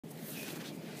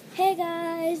Hey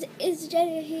guys, it's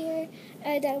Jenny here,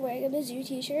 and I'm wearing a Mizzou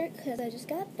t-shirt because I just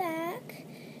got back.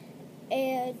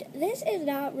 And this is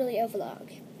not really a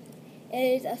vlog. It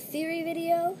is a theory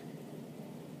video.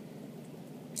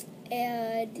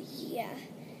 And yeah,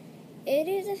 it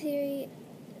is a theory.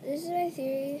 This is my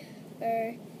theory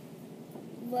for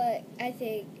what I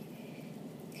think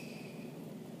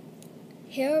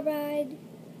Herobrine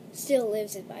still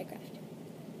lives in Minecraft.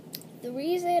 The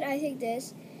reason I think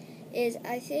this is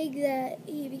I think that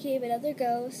he became another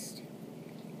ghost,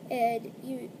 and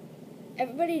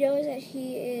everybody knows that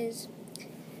he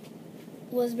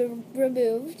was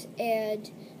removed,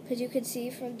 and because you can see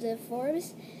from the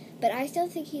forums, but I still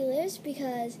think he lives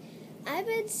because I've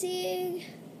been seeing,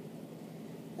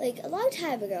 like a long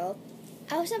time ago,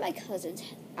 I was at my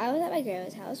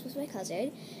grandma's house with my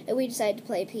cousin, and we decided to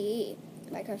play PE,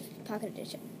 Minecraft Pocket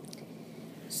Edition.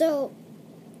 So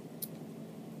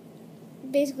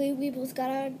basically, we both got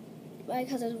on my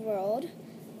cousin's world,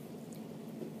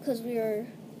 because it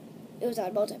was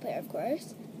on multiplayer, of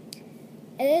course,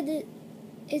 and then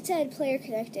it said player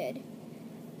connected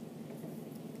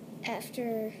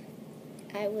after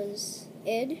I was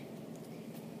in,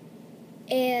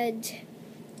 and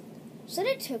so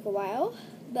it took a while,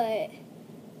 but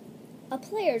a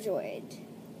player joined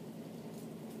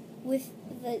with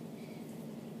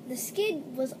the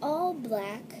skin was all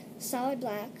black, solid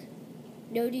black.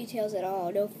 No details at all,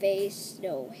 no face,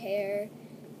 no hair,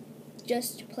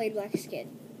 just plain black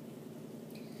skin.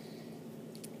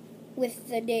 With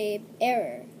the name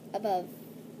Error above,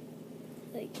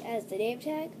 like as the name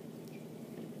tag.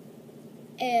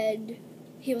 And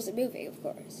he wasn't moving, of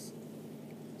course.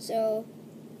 So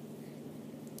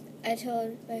I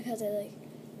told my cousin,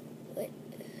 like,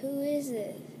 who is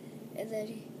it? And then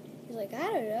he's like, I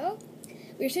don't know.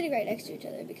 We were sitting right next to each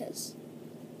other because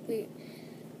we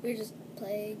were just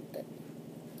playing, but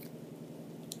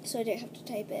so I didn't have to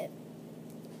type it.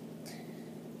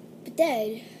 But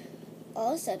then,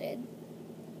 all of a sudden,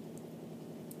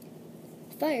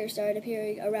 fire started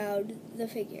appearing around the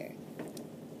figure,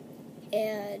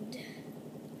 and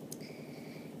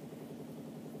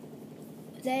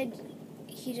then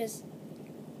he just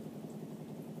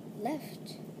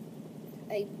left.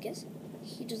 I guess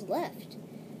he just left.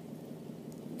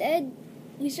 Then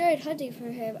we started hunting for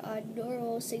him on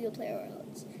normal single-player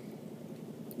worlds.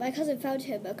 My cousin found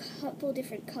him a couple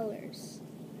different colors.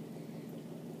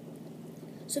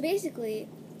 So basically,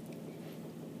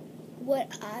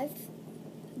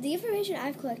 the information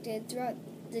I've collected throughout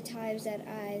the times that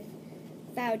I've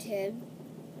found him,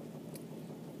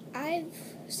 I've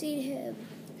seen him,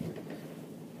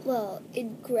 well,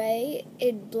 in gray,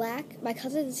 in black. My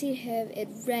cousin's seen him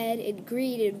in red, in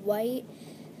green, in white.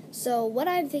 So what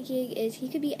I'm thinking is he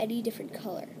could be any different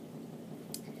color.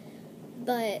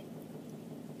 But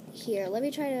here, let me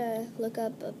try to look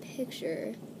up a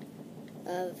picture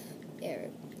of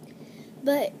Aaron.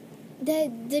 But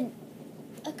then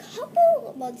a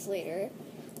couple months later,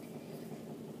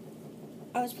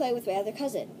 I was playing with my other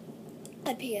cousin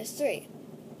on PS3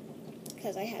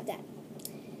 because I had that.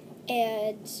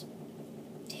 And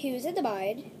he was in the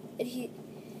mine,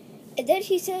 and then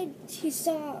he said he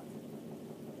saw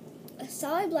a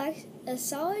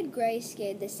solid gray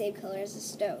skin, the same color as the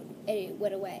stone, and it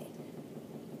went away.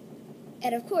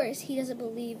 And of course, he doesn't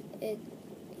believe in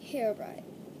Herobrine.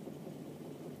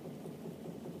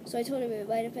 So I told him it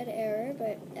might have been an error,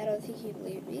 but I don't think he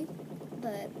believed me.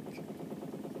 But,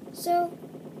 so,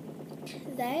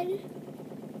 then,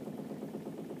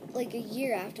 like a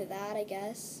year after that, I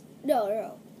guess.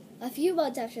 No. A few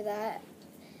months after that,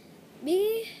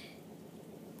 me,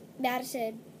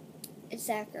 Madison, and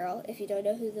Sack Girl, if you don't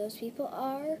know who those people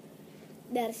are,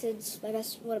 Madison's one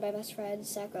of my best friends.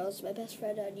 Sack Girl's my best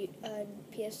friend on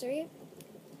PS3.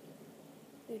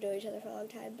 We've known each other for a long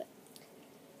time, but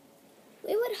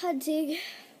we went hunting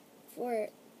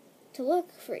to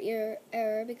look for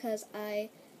Error because I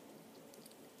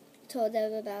told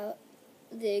them about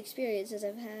the experiences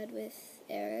I've had with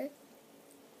Error.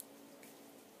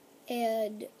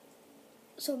 And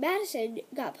so Madison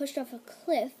got pushed off a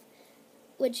cliff.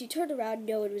 When she turned around,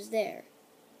 no one was there.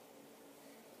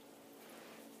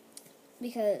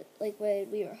 Because, like,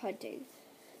 when we were hunting.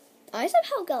 I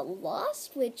somehow got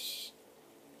lost, which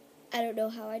I don't know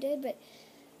how I did, but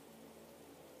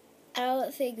I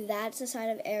don't think that's a sign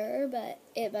of error, but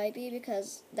it might be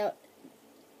because the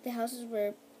houses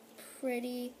were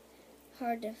pretty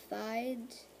hard to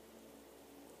find.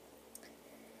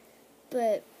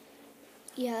 But,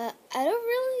 yeah, I don't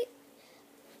really...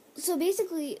 So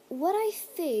basically, what I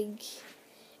think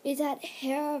is that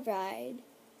Herobrine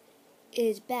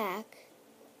is back,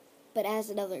 but as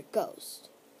another ghost.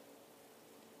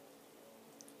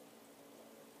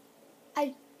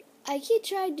 I keep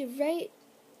trying to write,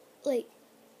 like,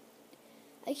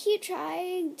 I keep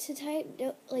trying to type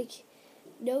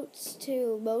notes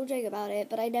to Mojang about it,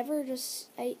 but I never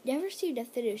seem to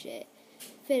finish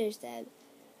them.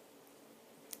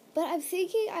 But I'm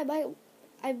thinking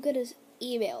I'm gonna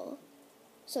email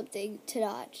something to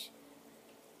Notch,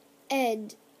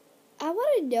 and I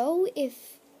want to know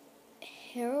if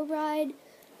Herobrine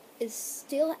is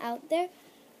still out there,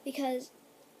 because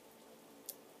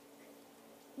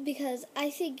I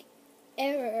think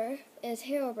Error is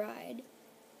Herobrine.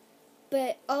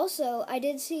 But also, I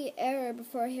did see Error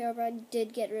before Herobrine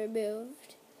did get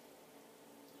removed.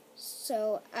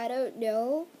 So, I don't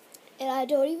know. And I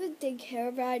don't even think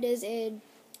Herobrine is in,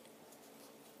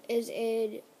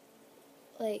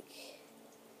 like,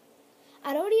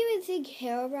 I don't even think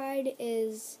Herobrine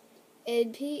is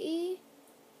in PE,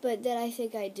 but then I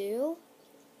think I do.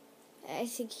 I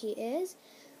think he is.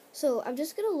 So, I'm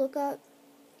just going to look up,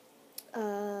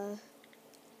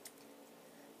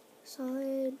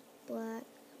 solid black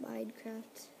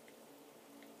Minecraft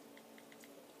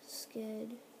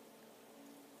skin,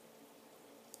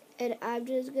 and I'm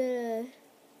just gonna,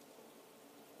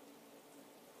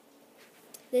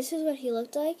 this is what he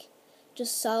looked like,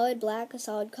 just solid black, a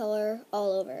solid color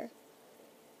all over.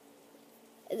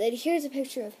 And then here's a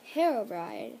picture of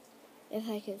Herobrine, if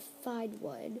I can find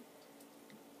one.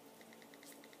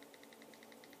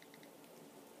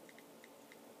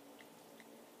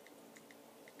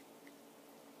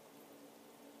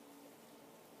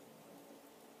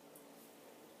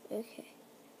 Okay.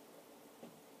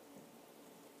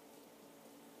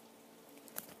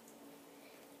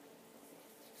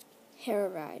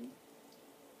 Herobrine.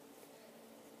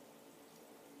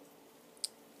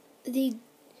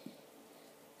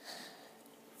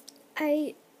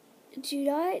 I do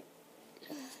not.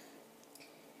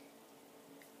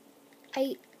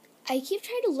 I keep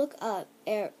trying to look up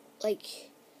Error,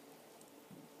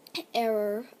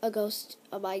 a ghost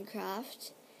of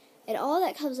Minecraft, and all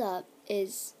that comes up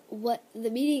is what the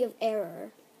meaning of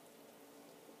error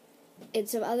and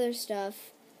some other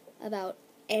stuff about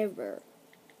Error.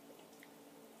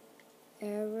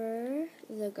 Error,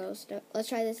 the ghost of, let's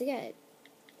try this again.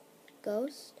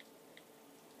 Ghost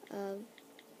of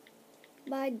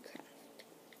Minecraft.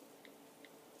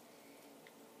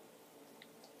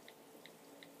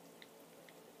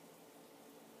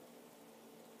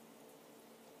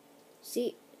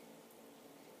 See,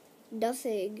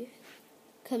 nothing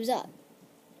comes up.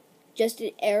 Just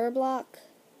an error block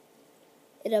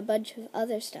and a bunch of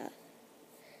other stuff.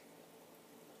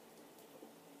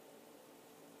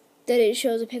 Then it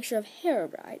shows a picture of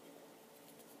Herobrine.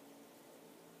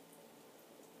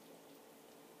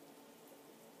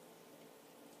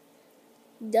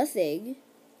 Nothing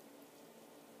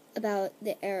about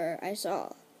the error I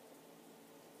saw.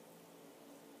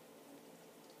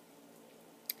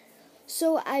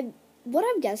 So what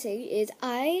I'm guessing is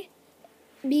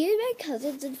me and my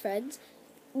cousins and friends,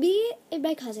 me and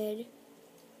my cousin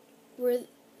were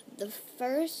the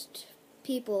first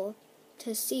people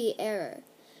to see Error.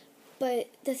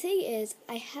 But the thing is,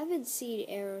 I haven't seen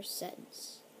Error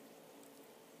since.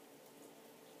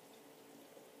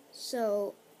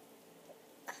 So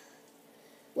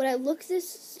when I look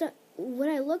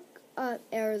up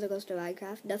Error the Ghost of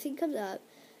Minecraft, nothing comes up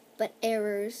but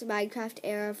errors. Minecraft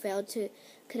error, failed to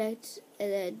connect,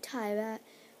 and then time at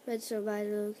redstone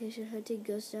miner location, hunting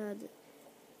ghost down.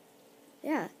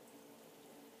 Yeah.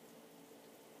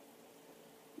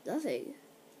 Nothing.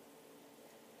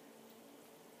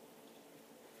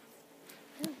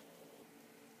 Yeah.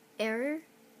 Error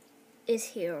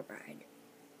is Herobrine.